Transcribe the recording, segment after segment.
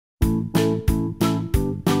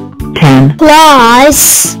10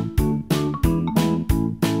 plus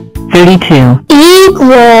 32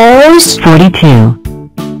 equals 42.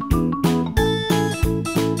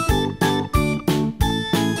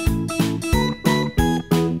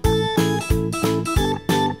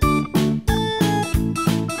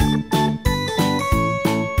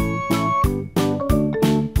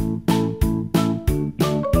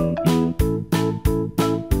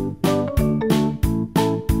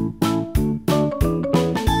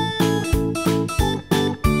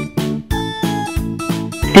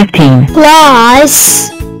 15 plus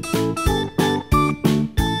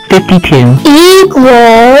 52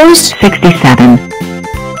 equals 67.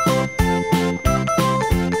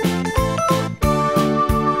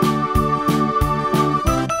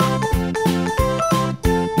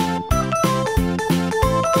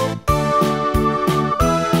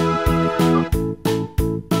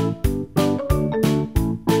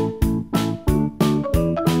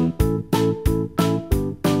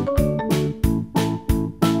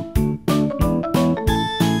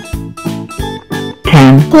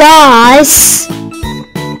 10 plus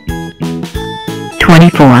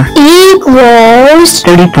 24 equals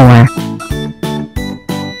 34.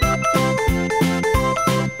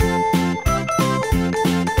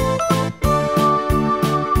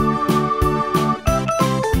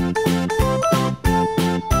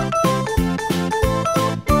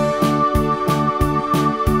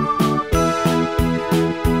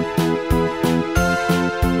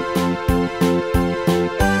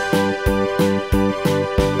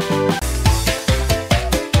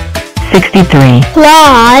 63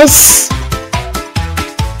 plus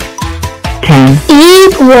 10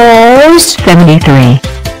 equals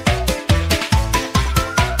 73.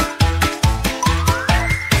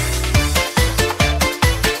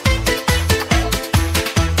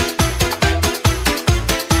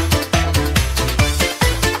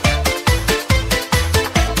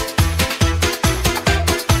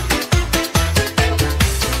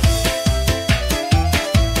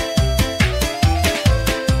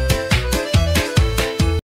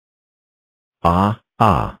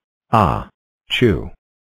 chew.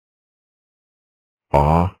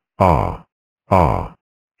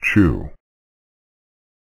 Chew.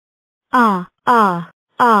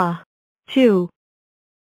 chew.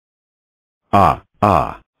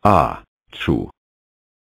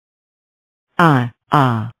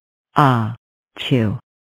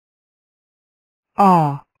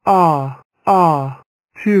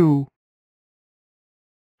 Chew.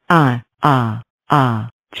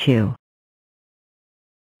 Chew.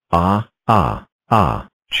 Chew. Chew.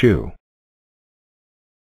 Chew.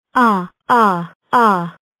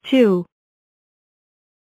 Chew.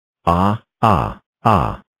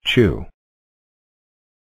 Chew.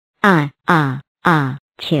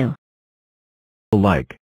 Chew.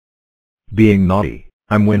 Like. Being naughty,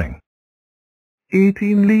 I'm winning.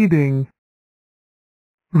 18 leading.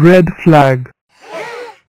 Red flag.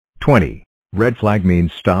 20. Red flag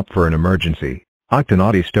means stop for an emergency.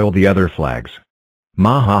 Octonaughty stole the other flags.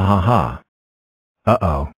 Ma ha ha ha.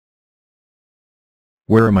 Uh-oh.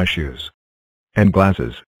 Where are my shoes? And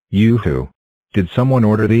glasses? Yoo-hoo. Did someone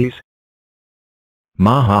order these?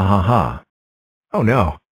 Ma ha ha ha. Oh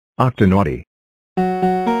no. Octonaughty.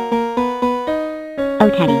 Oh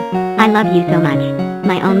Teddy, I love you so much,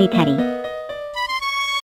 my only Teddy.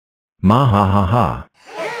 Ma ha ha ha.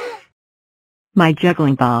 My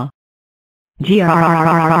juggling ball.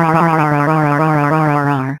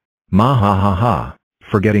 Ma ha ha ha.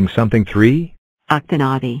 Forgetting something 3?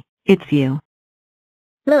 Octonaughty, it's you.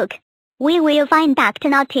 Look, we will find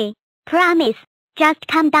Octonaughty. Promise, just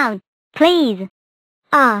calm down, please.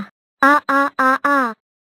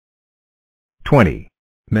 20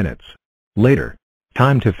 minutes later.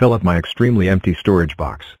 Time to fill up my extremely empty storage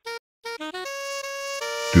box.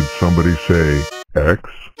 Did somebody say X?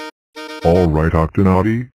 All right,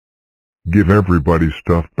 Octonaughty. Give everybody's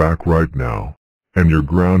stuff back right now, and you're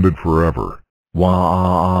grounded forever. Wah.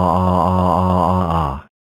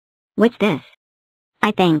 What's this?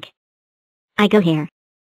 I think. I go here.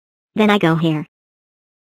 Then I go here.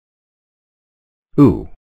 Ooh.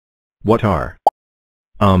 What are?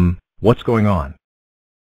 What's going on?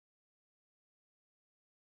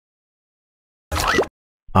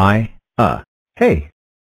 Hey.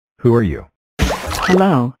 Who are you?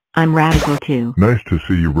 Hello, I'm Radical 2. Nice to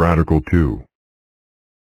see you, Radical 2.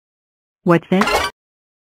 What's this?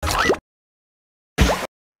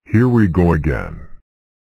 Here we go again.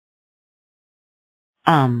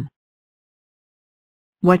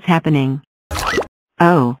 What's happening?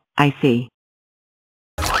 Oh, I see.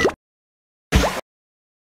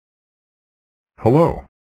 Hello.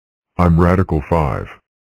 I'm Radical 5.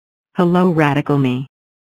 Hello Radical Me.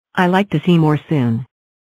 I like to see more soon.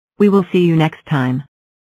 We will see you next time.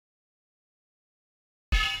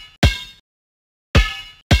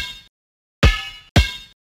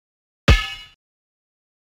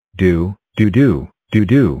 Do.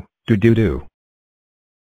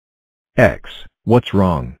 X. What's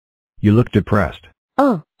wrong? You look depressed.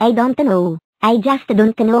 Oh, I don't know. I just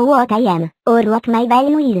don't know what I am, or what my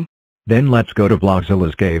value is. Then let's go to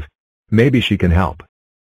Blockzilla's cave. Maybe she can help.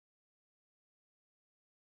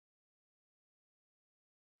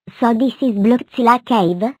 So this is Blockzilla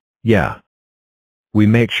cave? Yeah. We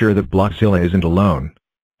make sure that Blockzilla isn't alone.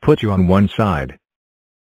 Put you on one side.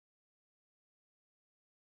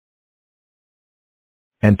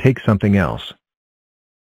 And take something else.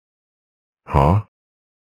 Huh?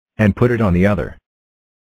 And put it on the other.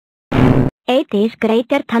 8 is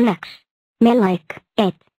greater than X. Me like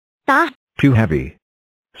it. Ta Too heavy.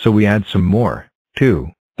 So we add some more.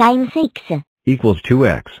 2 times X. equals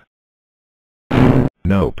 2x.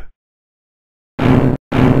 Nope.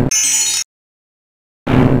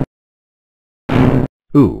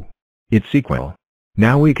 Ooh. It's equal.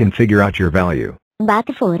 Now we can figure out your value. But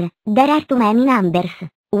there are too many numbers.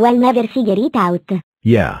 We'll never figure it out.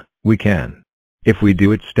 Yeah, we can. If we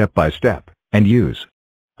do it step by step, and use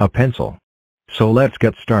a pencil. So let's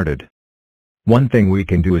get started. One thing we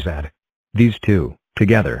can do is add these two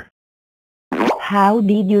together. How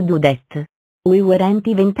did you do that? We weren't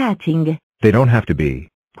even touching. They don't have to be.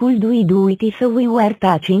 Could we do it if we were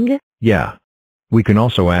touching? Yeah. We can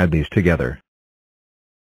also add these together.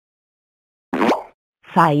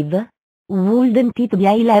 5. Wouldn't it be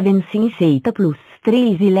 11 since 8 plus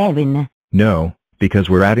 3 is 11? No, because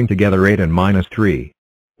we're adding together 8 and minus 3.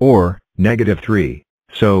 Or, negative 3.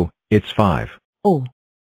 So, it's 5. Oh.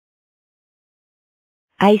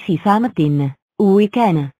 I see something. We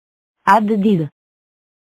can add this.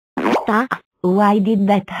 Ta Why did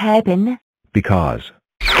that happen? Because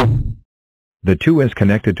the 2 is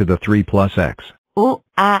connected to the 3 plus x. Oh,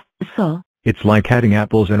 so It's like adding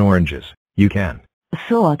apples and oranges. You can.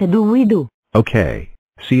 what do we do? Okay,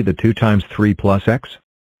 see the 2 times 3 plus x?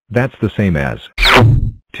 That's the same as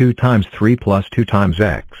 2 times 3 plus 2 times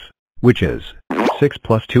x, which is 6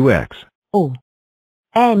 plus 2x. Oh.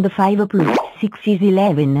 And 5 plus 6 is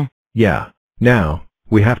 11. Yeah, now,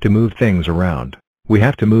 we have to move things around. We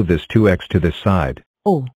have to move this 2x to this side.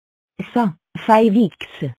 Oh. So,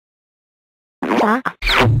 5x. ta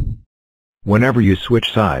Whenever you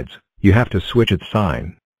switch sides, you have to switch its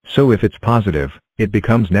sign. So if it's positive, it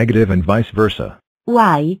becomes negative and vice versa.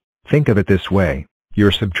 Why? Think of it this way.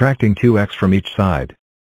 You're subtracting 2x from each side.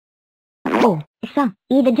 Oh, so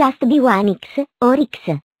it'd just be 1x or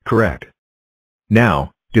x. Correct.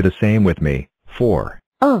 Now, do the same with me. 4.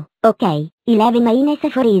 Oh, okay. 11 minus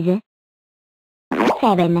 4 is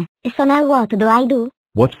 7. So now what do I do?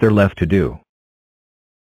 What's there left to do?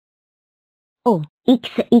 Oh, x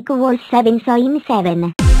equals 7, so in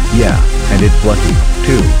 7. Yeah, and it's lucky,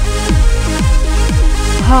 too.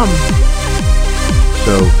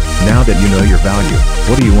 So, now that you know your value,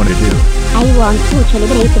 what do you want to do? I want to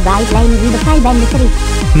celebrate by playing with 5 and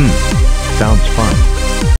 3. Sounds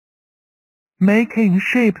fun. Making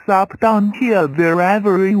shapes up, down, here, there,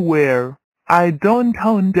 everywhere. I don't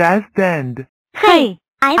understand. Hey,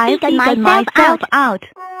 I figured myself out.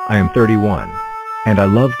 I am 31. And I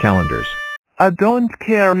love calendars. I don't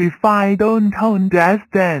care if I don't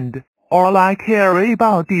understand. All I care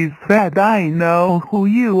about is that I know who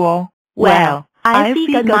you are. Well, I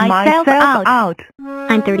figured myself out.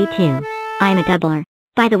 I'm 32. I'm a doubler.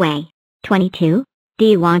 By the way, 22. Do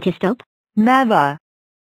you want to stop? Never.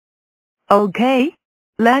 Okay,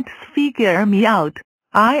 let's figure me out.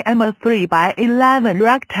 I am a 3 by 11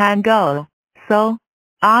 rectangle. So,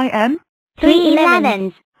 I am 3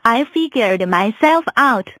 11s. I figured myself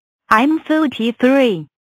out. I'm 33.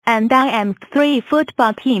 And I am 3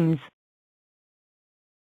 football teams.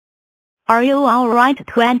 Are you alright,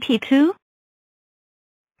 22?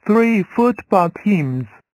 3 football teams.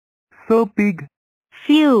 So big.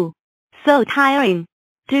 Phew. So tiring.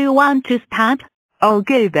 Do you want to start?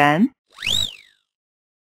 Okay then.